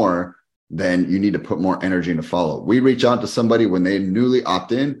make more, then you need to put more energy into follow. We reach out to somebody when they newly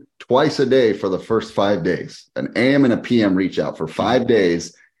opt in twice a day for the first 5 days, an AM and a PM reach out for 5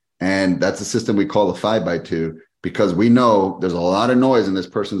 days. And that's a system we call the 5x2. Because we know there's a lot of noise in this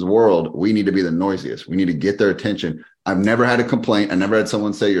person's world. We need to be the noisiest. We need to get their attention. I've never had a complaint. I never had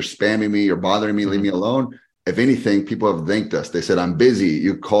someone say, you're spamming me, you're bothering me, leave me alone. If anything, people have thanked us. They said, I'm busy.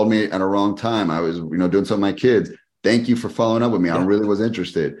 You called me at a wrong time. I was, doing something with my kids. Thank you for following up with me. I really was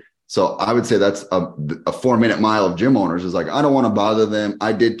interested. So I would say that's a 4-minute mile of gym owners is like, I don't want to bother them.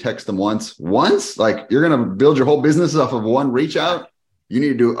 I did text them once, like you're going to build your whole business off of one reach out. You need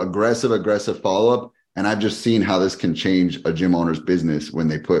to do aggressive follow-up. And I've just seen how this can change a gym owner's business when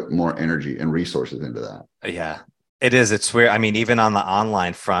they put more energy and resources into that. Yeah, it is. It's weird. I mean, even on the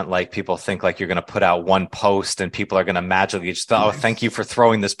online front, like people think like you're going to put out one post and people are going to magically just, thank you for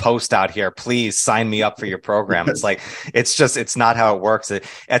throwing this post out here. Please sign me up for your program. It's like, it's not how it works.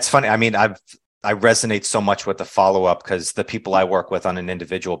 It's funny. I mean, I resonate so much with the follow-up because the people I work with on an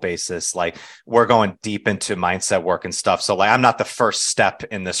individual basis, like we're going deep into mindset work and stuff. So like, I'm not the first step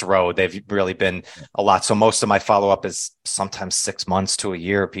in this road. They've really been a lot. So most of my follow-up is sometimes 6 months to a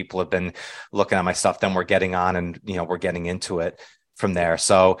year. People have been looking at my stuff. Then we're getting on and, we're getting into it from there.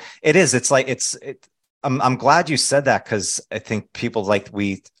 So I'm glad you said that because I think people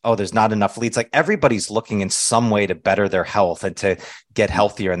there's not enough leads. Like everybody's looking in some way to better their health and to get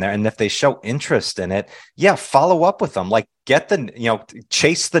healthier in there. And if they show interest in it, follow up with them. Like get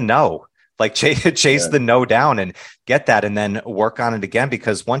chase the no, like chase the no down and get that and then work on it again.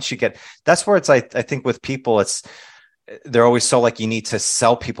 Because once you that's where it's, I think with people, they're always so like, you need to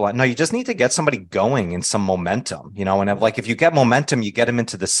sell people. No, you just need to get somebody going in some momentum, and if you get momentum, you get them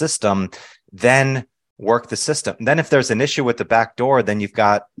into the system, then work the system. Then if there's an issue with the back door, then you've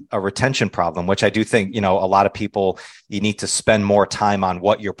got a retention problem, which I do think, a lot of people, you need to spend more time on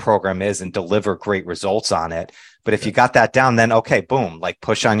what your program is and deliver great results on it. But if you got that down, then okay, boom, like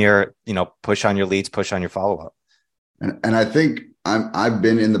push on your leads, push on your follow-up. And I think I've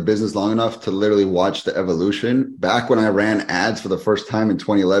been in the business long enough to literally watch the evolution. Back when I ran ads for the first time in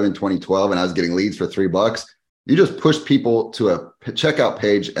 2011, 2012, and I was getting leads for $3, you just pushed people to a checkout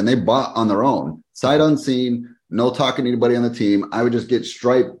page and they bought on their own, sight unseen, no talking to anybody on the team. I would just get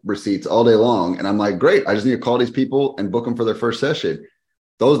Stripe receipts all day long. And I'm like, great, I just need to call these people and book them for their first session.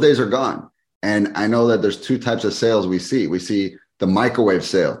 Those days are gone. And I know that there's two types of sales we see. We see the microwave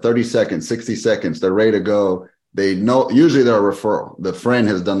sale, 30 seconds, 60 seconds, they're ready to go. They know, usually they're a referral. The friend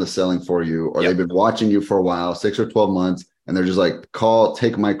has done the selling for you, or they've been watching you for a while, 6 or 12 months. And they're just like, call,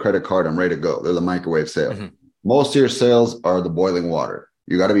 take my credit card, I'm ready to go. They're the microwave sale. Mm-hmm. Most of your sales are the boiling water.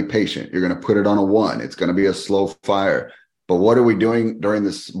 You got to be patient. You're going to put it on a 1. It's going to be a slow fire. But what are we doing during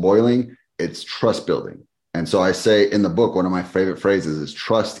this boiling? It's trust building. And so I say in the book, one of my favorite phrases is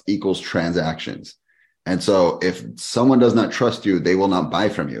trust equals transactions. And so if someone does not trust you, they will not buy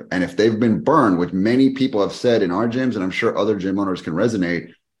from you. And if they've been burned, which many people have said in our gyms, and I'm sure other gym owners can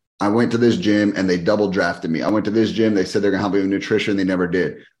resonate, I went to this gym and they double drafted me. I went to this gym, they said they're going to help me with nutrition. They never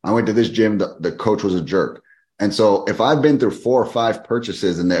did. I went to this gym, the coach was a jerk. And so if I've been through 4 or 5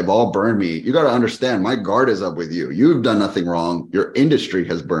 purchases and they've all burned me, you got to understand my guard is up with you. You've done nothing wrong. Your industry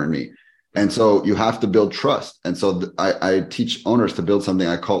has burned me. And so you have to build trust. And so I teach owners to build something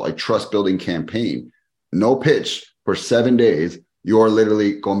I call a trust building campaign. No pitch for 7 days. You're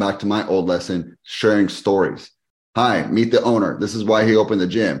literally going back to my old lesson, sharing stories. Hi, meet the owner. This is why he opened the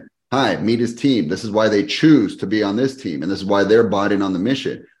gym. Hi, meet his team. This is why they choose to be on this team. And this is why they're bought in on the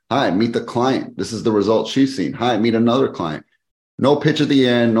mission. Hi, meet the client. This is the result she's seen. Hi, meet another client. No pitch at the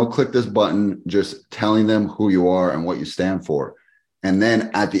end, no click this button, just telling them who you are and what you stand for. And then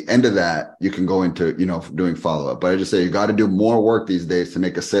at the end of that, you can go into, doing follow-up. But I just say you got to do more work these days to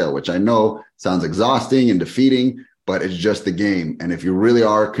make a sale, which I know sounds exhausting and defeating, but it's just the game. And if you really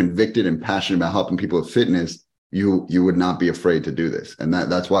are convicted and passionate about helping people with fitness, you would not be afraid to do this. And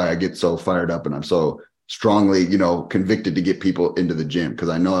that's why I get so fired up and I'm so strongly, convicted to get people into the gym, because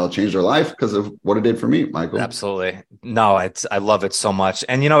I know I'll change their life because of what it did for me, Michael. Absolutely. No, I love it so much.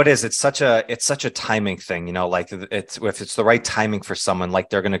 And it's such a timing thing, like if it's the right timing for someone, like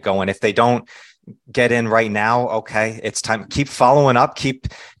they're going to go in. If they don't get in right now, okay, it's time. Keep following up, keep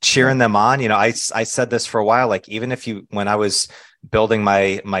cheering them on. I said this for a while, like even if when I was building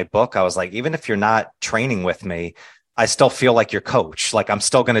my book, I was like, even if you're not training with me, I still feel like your coach. Like I'm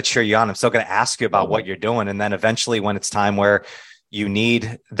still going to cheer you on. I'm still going to ask you about what you're doing. And then eventually when it's time where you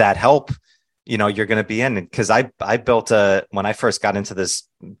need that help, you're going to be in. Because I built when I first got into this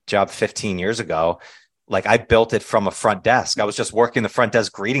job 15 years ago, like I built it from a front desk. I was just working the front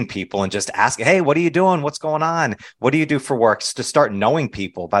desk, greeting people and just asking, hey, what are you doing? What's going on? What do you do for work? To start knowing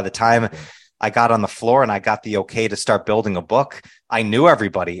people. By the time I got on the floor and I got the okay to start building a book, I knew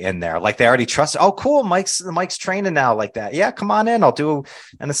everybody in there. Like they already trusted. Oh, cool. Mike's training now like that. Yeah, come on in. I'll do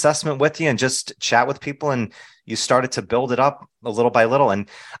an assessment with you and just chat with people. And you started to build it up a little by little. And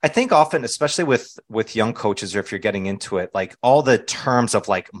I think often, especially with young coaches, or if you're getting into it, like all the terms of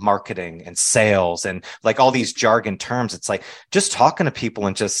like marketing and sales and like all these jargon terms, it's like just talking to people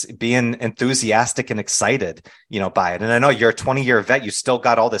and just being enthusiastic and excited, by it. And I know you're a 20-year vet. You still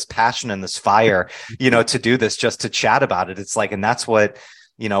got all this passion and this fire, to do this, just to chat about it. It's like, and that's what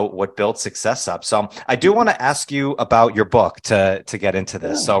builds success up. So I do want to ask you about your book to get into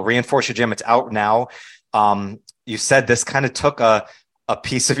this. So Reinforce Your Gym, it's out now. You said this kind of took a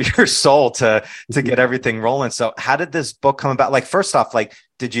piece of your soul to get everything rolling. So how did this book come about? Like, first off, like,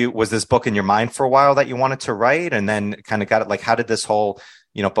 was this book in your mind for a while that you wanted to write and then kind of got it? Like, how did this whole,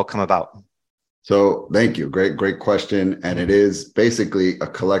 book come about? So thank you. Great question. And it is basically a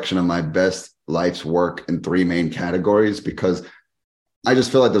collection of my best life's work in 3 main categories, because I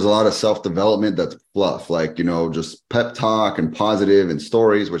just feel like there's a lot of self-development that's fluff, like, just pep talk and positive and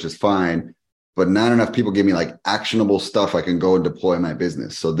stories, which is fine. But not enough people give me like actionable stuff I can go and deploy in my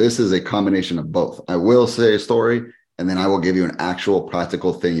business. So this is a combination of both. I will say a story, and then I will give you an actual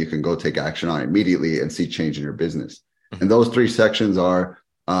practical thing you can go take action on immediately and see change in your business. And those 3 sections are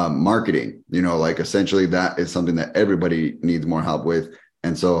marketing, like essentially that is something that everybody needs more help with.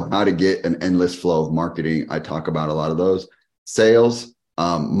 And so how to get an endless flow of marketing, I talk about a lot of those. Sales,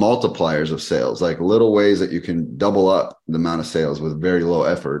 multipliers of sales, like little ways that you can double up the amount of sales with very low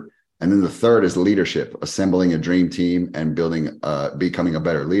effort. And then the third is leadership, assembling a dream team and becoming a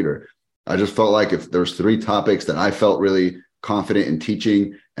better leader. I just felt like if there's 3 topics that I felt really confident in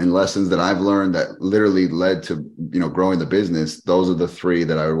teaching and lessons that I've learned that literally led to, growing the business, those are the 3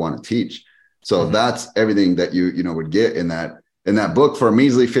 that I would want to teach. So that's everything that you would get in that book for a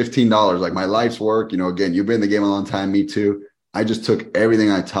measly $15, like my life's work. Again, you've been in the game a long time, me too. I just took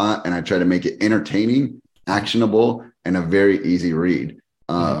everything I taught and I tried to make it entertaining, actionable, and a very easy read.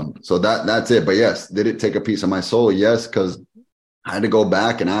 So that's it. But yes, did it take a piece of my soul? Yes, because I had to go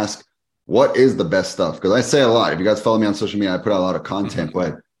back and ask, what is the best stuff? Because I say a lot. If you guys follow me on social media, I put out a lot of content,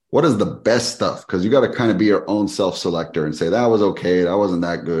 but what is the best stuff? Because you got to kind of be your own self-selector and say, that was okay, that wasn't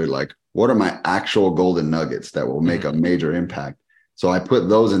that good. Like, what are my actual golden nuggets that will make a major impact? So I put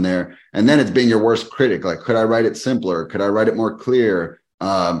those in there. And then it's being your worst critic. Like, could I write it simpler? Could I write it more clear?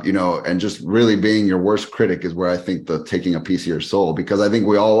 And just really being your worst critic is where I think taking a piece of your soul, because I think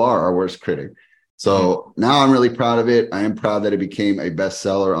we all are our worst critic. So now I'm really proud of it. I am proud that it became a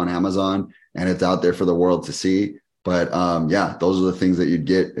bestseller on Amazon and it's out there for the world to see. But those are the things that you'd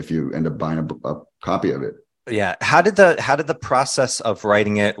get if you end up buying a copy of it. Yeah. How did the process of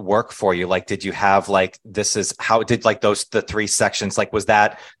writing it work for you? Like, did you have the 3 sections, like, was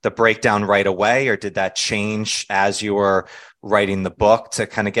that the breakdown right away, or did that change as you were writing the book to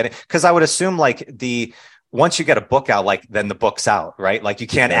kind of get it? Because I would assume once you get a book out, like, then the book's out, right? Like, you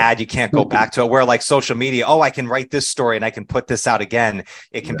can't add, you can't go back to it. Where like social media, I can write this story and I can put this out again.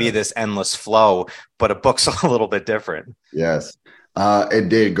 It can be this endless flow, but a book's a little bit different. Yes. It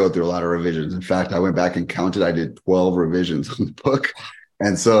did go through a lot of revisions. In fact, I went back and counted. I did 12 revisions on the book.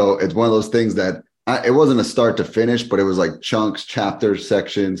 And so it's one of those things that it wasn't a start to finish, but it was like chunks, chapters,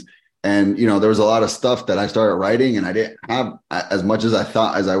 sections. And, there was a lot of stuff that I started writing and I didn't have as much as I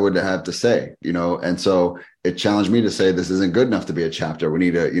thought as I would have to say, and so it challenged me to say, this isn't good enough to be a chapter. We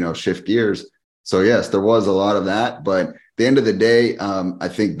need to, shift gears. So yes, there was a lot of that, but at the end of the day, I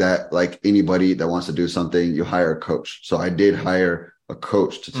think that like anybody that wants to do something, you hire a coach. So I did hire a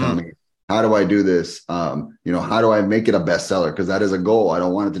coach to tell me, how do I do this? How do I make it a bestseller? Because that is a goal. I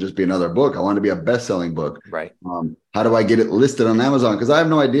don't want it to just be another book. I want it to be a best-selling book. Right. How do I get it listed on Amazon? Because I have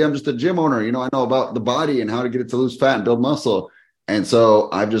no idea. I'm just a gym owner. I know about the body and how to get it to lose fat and build muscle. And so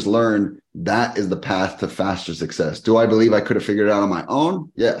I've just learned that is the path to faster success. Do I believe I could have figured it out on my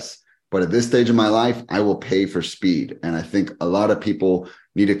own? Yes. But at this stage of my life, I will pay for speed. And I think a lot of people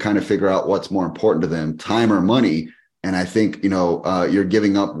need to kind of figure out what's more important to them, time or money. And I think, you're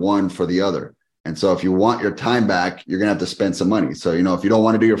giving up one for the other. And so if you want your time back, you're going to have to spend some money. So, if you don't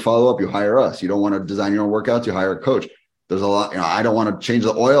want to do your follow-up, you hire us. You don't want to design your own workouts, you hire a coach. There's a lot, I don't want to change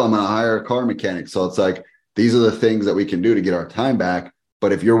the oil. I'm going to hire a car mechanic. So it's like, these are the things that we can do to get our time back.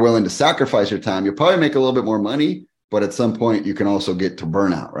 But if you're willing to sacrifice your time, you'll probably make a little bit more money. But at some point, you can also get to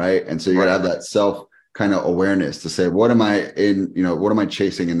burnout, right? And so you got to have that self kind of awareness to say, what am I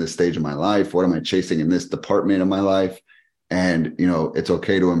chasing in this stage of my life? What am I chasing in this department of my life? And, it's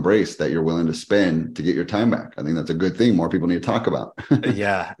okay to embrace that you're willing to spend to get your time back. I think that's a good thing. More people need to talk about.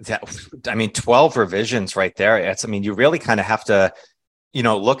 Yeah. 12 revisions right there. You really kind of have to,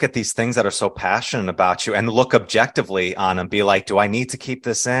 look at these things that are so passionate about you and look objectively on them, be like, do I need to keep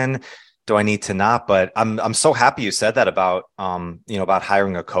this in? Do I need to not? But I'm so happy you said that about, about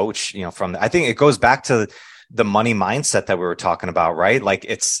hiring a coach, I think it goes back to the money mindset that we were talking about, right? Like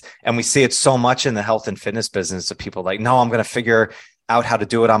and we see it so much in the health and fitness business of people like, no, I'm going to figure out how to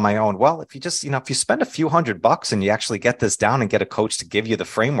do it on my own. Well, if you just, if you spend a few $100 and you actually get this down and get a coach to give you the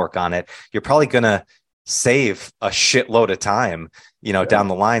framework on it, you're probably going to save a shitload of time, down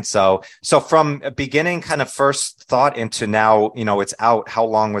the line. So from a beginning kind of first thought into now, it's out, how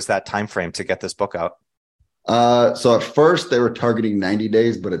long was that time frame to get this book out? So at first they were targeting 90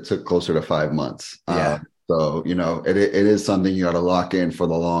 days, but it took closer to 5 months. So, it is something you got to lock in for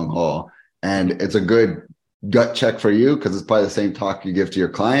the long haul. And it's a good gut check for you because it's probably the same talk you give to your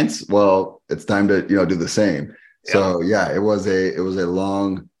clients. Well, it's time to, do the same. Yeah. So it was a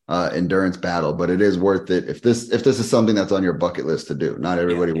long endurance battle, but it is worth it. If this is something that's on your bucket list to do, not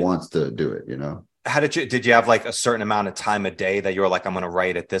everybody wants to do it, How did you have like a certain amount of time a day that you were like, I'm going to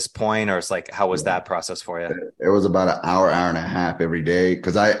write at this point? Or it's like, how was that process for you? It was about an hour and a half every day.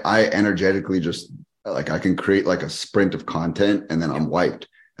 Cause I energetically just like, I can create like a sprint of content and then I'm wiped.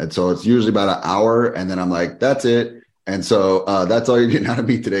 And so it's usually about an hour and then I'm like, that's it. And so that's all you're getting out of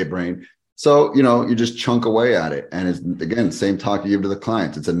me today, brain. So, you just chunk away at it. And it's, again, same talk you give to the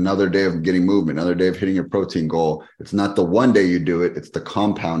clients. It's another day of getting movement, another day of hitting your protein goal. It's not the one day you do it. It's the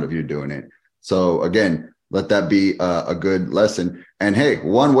compound of you doing it. So again, let that be a good lesson. And hey,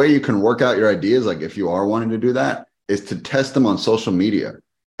 one way you can work out your ideas, like if you are wanting to do that, is to test them on social media.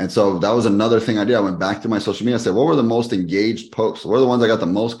 And so that was another thing I did. I went back to my social media. I said, what were the most engaged posts? What are the ones I got the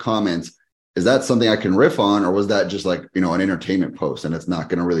most comments? Is that something I can riff on? Or was that just like, an entertainment post and it's not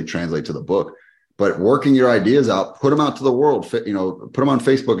going to really translate to the book? But working your ideas out, put them out to the world, put them on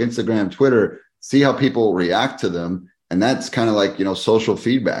Facebook, Instagram, Twitter, see how people react to them. And that's kind of like, social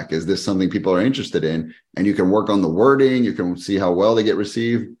feedback. Is this something people are interested in? And you can work on the wording. You can see how well they get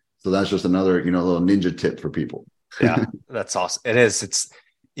received. So that's just another, little ninja tip for people. Yeah, that's awesome. It is.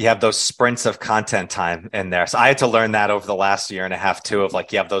 You have those sprints of content time in there. So I had to learn that over the last year and a half too, of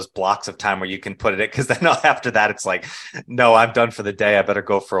like, you have those blocks of time where you can put it in, because then after that, it's like, no, I'm done for the day. I better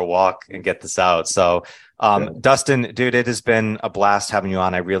go for a walk and get this out. So Dustin, dude, it has been a blast having you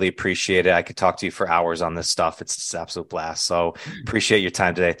on. I really appreciate it. I could talk to you for hours on this stuff. It's just an absolute blast. So appreciate your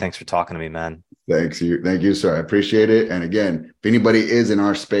time today. Thanks for talking to me, man. Thank you, sir. I appreciate it. And again, if anybody is in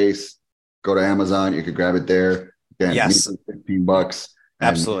our space, go to Amazon. You could grab it there. Again, yes. $15.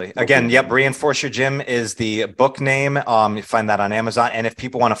 Absolutely. Again, yep. Reinforce Your Gym is the book name. You find that on Amazon. And if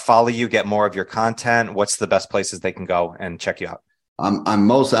people want to follow you, get more of your content, what's the best places they can go and check you out? I'm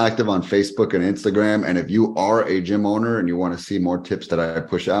most active on Facebook and Instagram. And if you are a gym owner and you want to see more tips that I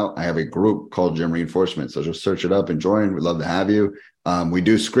push out, I have a group called Gym Reinforcement. So just search it up and join. We'd love to have you. We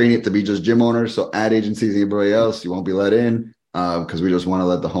do screen it to be just gym owners. So ad agencies, anybody else, you won't be let in because we just want to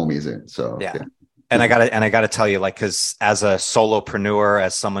let the homies in. So yeah. And I gotta tell you, like, because as a solopreneur,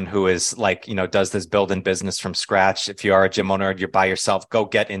 as someone who is like, does this building business from scratch, if you are a gym owner and you're by yourself, go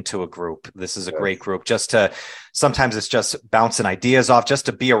get into a group. This is a great group. Sometimes it's just bouncing ideas off, just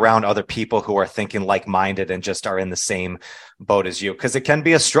to be around other people who are thinking like-minded and just are in the same boat as you. Because it can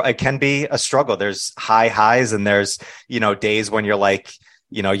be a struggle. There's highs and there's, days when you're like,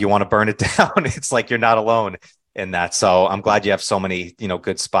 you want to burn it down. It's like you're not alone in that. So I'm glad you have so many,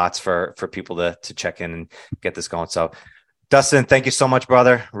 good spots for people to check in and get this going. So Dustin, thank you so much,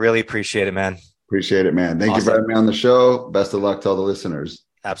 brother. Really appreciate it, man. Appreciate it, man. Thank you for having me on the show. Best of luck to all the listeners.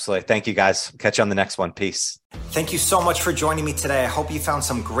 Absolutely. Thank you, guys. Catch you on the next one. Peace. Thank you so much for joining me today. I hope you found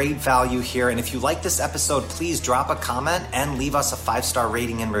some great value here. And if you like this episode, please drop a comment and leave us a 5-star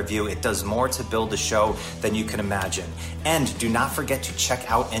rating and review. It does more to build the show than you can imagine. And do not forget to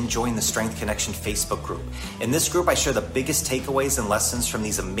check out and join the Strength Connection Facebook group. In this group, I share the biggest takeaways and lessons from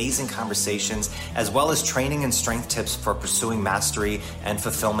these amazing conversations, as well as training and strength tips for pursuing mastery and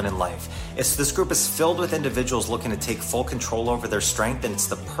fulfillment in life. This group is filled with individuals looking to take full control over their strength, and it's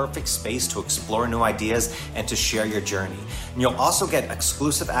the perfect space to explore new ideas and to share your journey. And you'll also get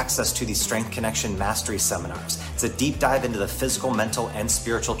exclusive access to these Strength Connection Mastery seminars. It's a deep dive into the physical, mental, and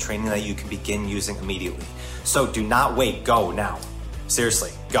spiritual training that you can begin using immediately. So do not wait, go now.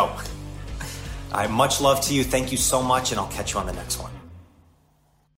 Seriously, go. All right, much love to you. Thank you so much, and I'll catch you on the next one.